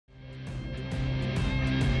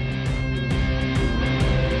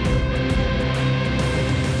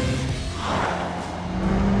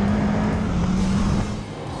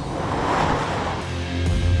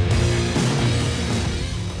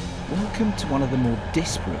one of the more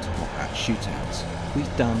disparate hot hatch shootouts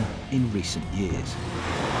we've done in recent years,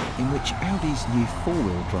 in which Audi's new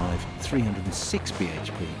four-wheel drive 306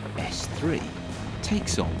 bhp S3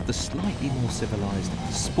 takes on the slightly more civilised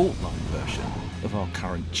Sportline version of our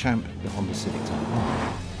current champ, the Honda Civic Type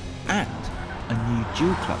R, and a new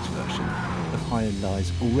dual-clutch version of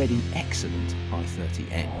Hyundai's already excellent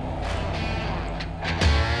i30N.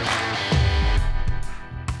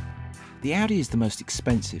 The Audi is the most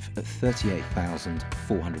expensive at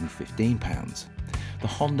 £38,415. The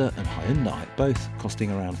Honda and Hyundai both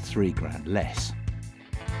costing around £3 less.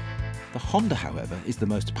 The Honda, however, is the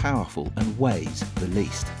most powerful and weighs the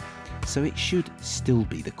least, so it should still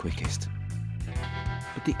be the quickest.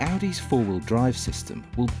 But the Audi's four-wheel drive system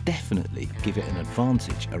will definitely give it an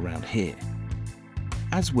advantage around here,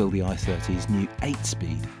 as will the i30's new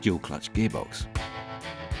 8-speed dual-clutch gearbox.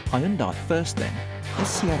 Hyundai first then. Let's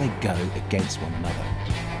see how they go against one another.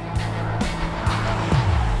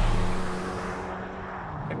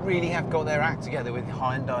 They really have got their act together with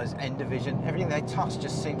Hyundai's N division. Everything they touch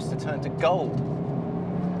just seems to turn to gold.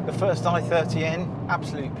 The first i30N,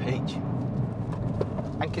 absolute peach.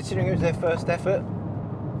 And considering it was their first effort,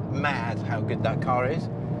 mad how good that car is.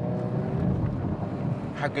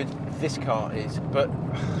 How good this car is. But,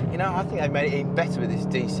 you know, I think they made it even better with this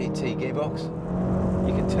DCT gearbox.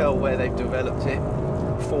 You can tell where they've developed it,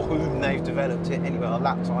 for whom they've developed it. Anyway, our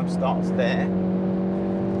lap time starts there.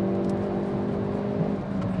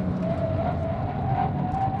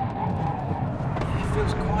 It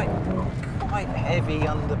feels quite heavy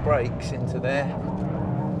under brakes into there,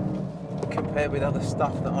 compared with other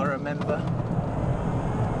stuff that I remember.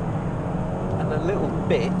 And a little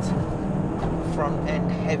bit front end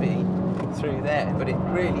heavy through there, but it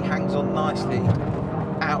really hangs on nicely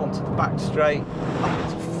out onto the back straight, up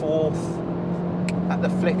into fourth, at the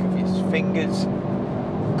flick of your fingers.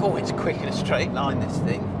 Oh, it's quick in a straight line, this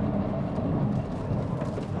thing.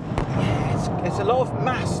 Yeah, it's a lot of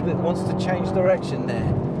mass that wants to change direction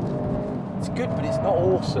there. It's good, but it's not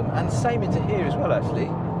awesome. And same into here as well,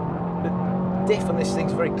 actually. The diff on this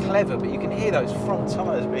thing's very clever, but you can hear those front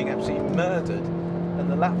tyres being absolutely murdered, and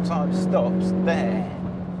the lap time stops there.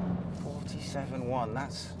 47.1,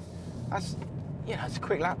 that's yeah, it's a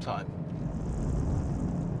quick lap time.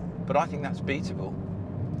 But I think that's beatable.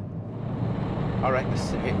 I reckon the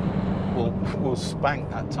Civic will spank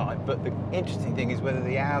that time. But the interesting thing is whether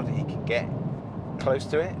the Audi can get close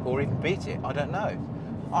to it or even beat it. I don't know.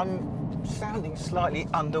 I'm sounding slightly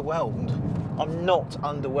underwhelmed. I'm not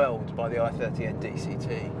underwhelmed by the i30N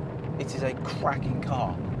DCT. It is a cracking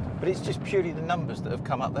car. But it's just purely the numbers that have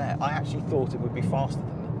come up there. I actually thought it would be faster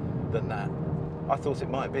than that. I thought it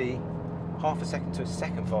might be half a second to a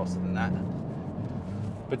second faster than that.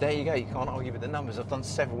 But there you go, you can't argue with the numbers. I've done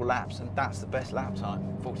several laps and that's the best lap time,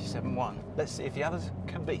 47.1. Let's see if the others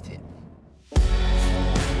can beat it.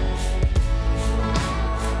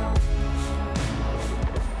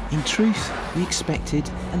 In truth, we expected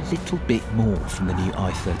a little bit more from the new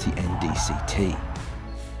i30N DCT.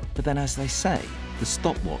 But then, as they say, the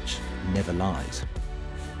stopwatch never lies.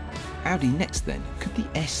 Audi next then, could the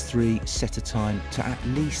S3 set a time to at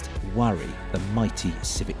least worry the mighty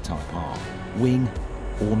Civic Type R, wing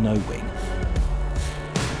or no wing?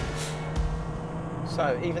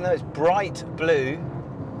 So even though it's bright blue,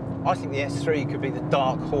 I think the S3 could be the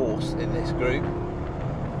dark horse in this group.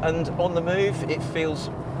 And on the move, it feels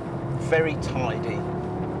very tidy.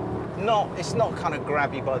 It's not kind of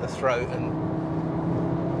grab you by the throat and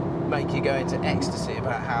make you go into ecstasy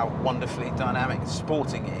about how wonderfully dynamic and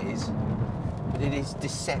sporting it is. But it is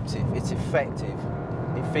deceptive, it's effective,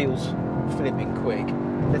 it feels flipping quick.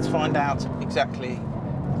 Let's find out exactly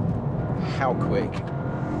how quick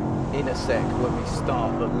in a sec when we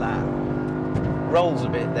start the lap. Rolls a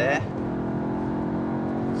bit there,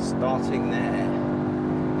 starting there.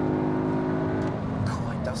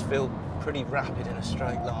 God, it does feel pretty rapid in a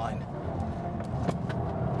straight line.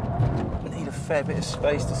 Need a fair bit of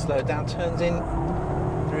space to slow down. Turns in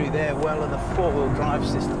through there well, and the four-wheel drive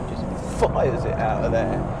system just fires it out of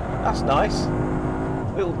there. That's nice.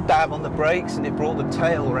 Little dab on the brakes and it brought the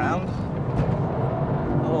tail round.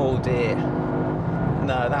 Oh dear.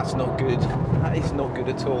 No, that's not good. That is not good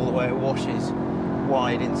at all, the way it washes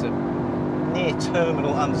wide into near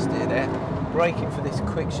terminal understeer there. Braking for this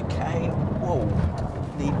quick chicane. Whoa.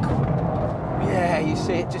 Yeah, you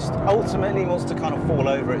see it just ultimately wants to kind of fall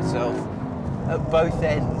over itself at both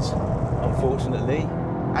ends, unfortunately,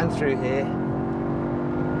 and through here.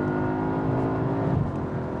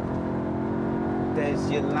 There's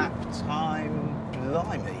your lap time,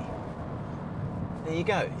 blimey. There you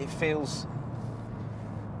go, it feels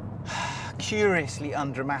curiously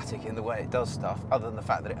undramatic in the way it does stuff, other than the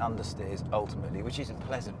fact that it understeers ultimately, which isn't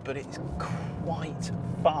pleasant, but it's quite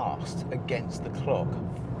fast against the clock.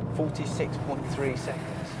 46.3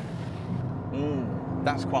 seconds.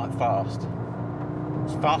 That's quite fast.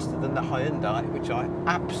 It's faster than the Hyundai, which I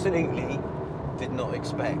absolutely did not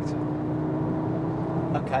expect.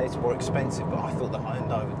 Okay, it's more expensive, but I thought the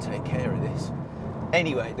Hyundai would take care of this.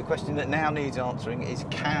 Anyway, the question that now needs answering is,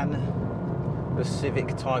 can the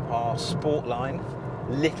Civic Type R Sportline,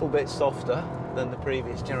 a little bit softer than the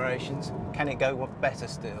previous generations, can it go better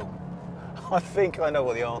still? I think I know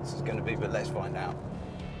what the answer is going to be, but let's find out.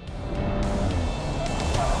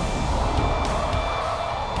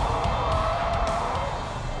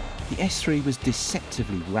 The S3 was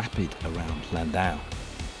deceptively rapid around Landau,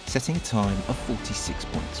 setting a time of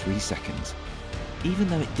 46.3 seconds, even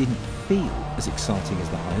though it didn't feel as exciting as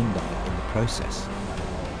the Hyundai in the process.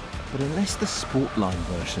 But unless the Sportline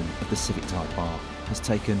version of the Civic Type R has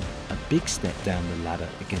taken a big step down the ladder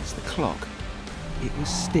against the clock, it was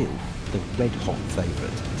still the red-hot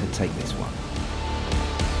favourite to take this one.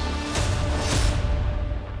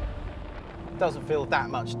 Doesn't feel that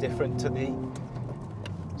much different to the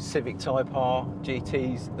Civic Type R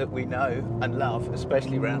GTs that we know and love,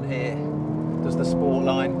 especially around here. Does the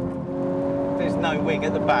Sportline. There's no wing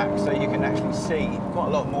at the back, so you can actually see quite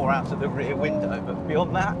a lot more out of the rear window, but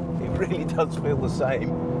beyond that, it really does feel the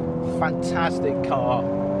same. Fantastic car.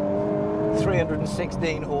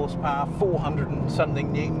 316 horsepower, 400 and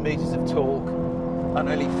something newton meters of torque, and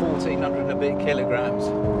only 1,400 and a bit kilograms.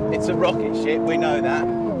 It's a rocket ship, we know that.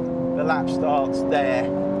 The lap starts there.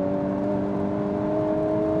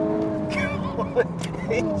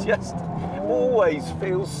 It just always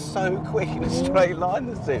feels so quick in a straight line,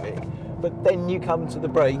 the Civic. But then you come to the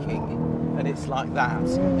braking and it's like that.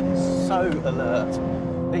 It's so alert.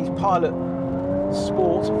 These Pilot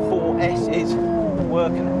Sport 4S's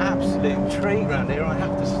work an absolute treat around here, I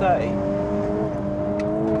have to say.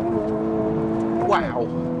 Wow.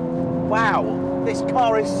 Wow. This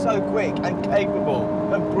car is so quick and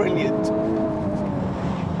capable and brilliant.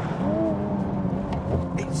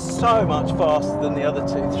 It's so much faster than the other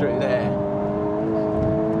two through there.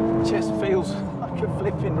 It just feels like a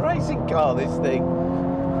flipping racing car, this thing.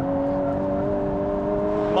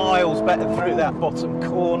 Miles better through that bottom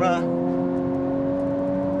corner.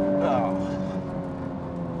 Oh,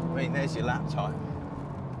 I mean, there's your lap time.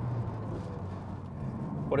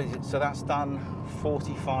 What is it? So that's done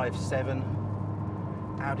 45.7.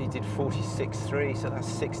 Audi did 46.3, so that's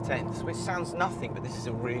 6/10, which sounds nothing, but this is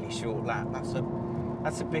a really short lap.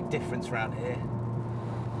 That's a big difference around here.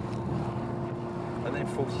 And then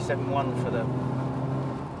 47.1 for the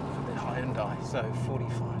Hyundai, so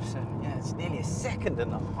 45.7. Yeah, it's nearly a second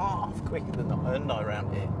and a half quicker than the Hyundai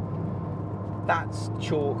around here. That's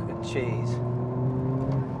chalk and cheese.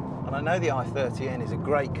 And I know the i30N is a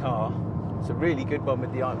great car. It's a really good one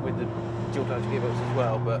with the dual clutch gearbox as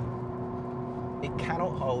well, but it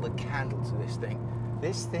cannot hold a candle to this thing.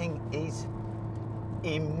 This thing is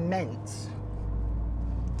immense.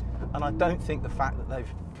 And I don't think the fact that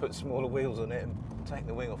they've put smaller wheels on it and taken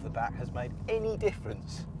the wing off the back has made any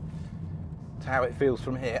difference to how it feels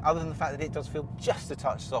from here, other than the fact that it does feel just a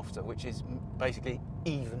touch softer, which is basically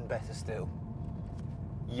even better still.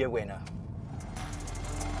 Your winner.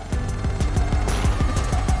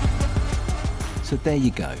 So there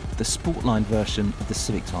you go, the Sportline version of the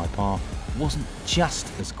Civic Type R wasn't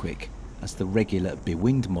just as quick as the regular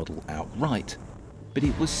bewinged model outright, but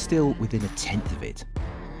it was still within a tenth of it.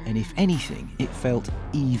 And if anything, it felt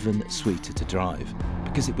even sweeter to drive,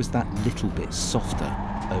 because it was that little bit softer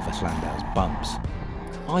over Landau's bumps.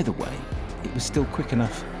 Either way, it was still quick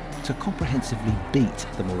enough to comprehensively beat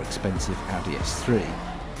the more expensive Audi S3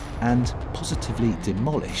 and positively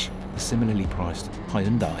demolish the similarly priced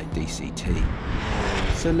Hyundai DCT.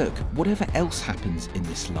 So look, whatever else happens in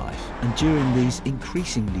this life, and during these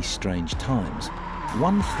increasingly strange times,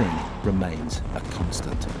 one thing remains a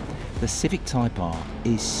constant. The Civic Type R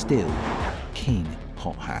is still King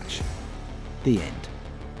Hot Hatch. The end.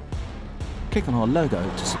 Click on our logo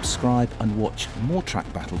to subscribe and watch more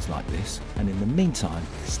track battles like this, and in the meantime,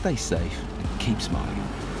 stay safe and keep smiling.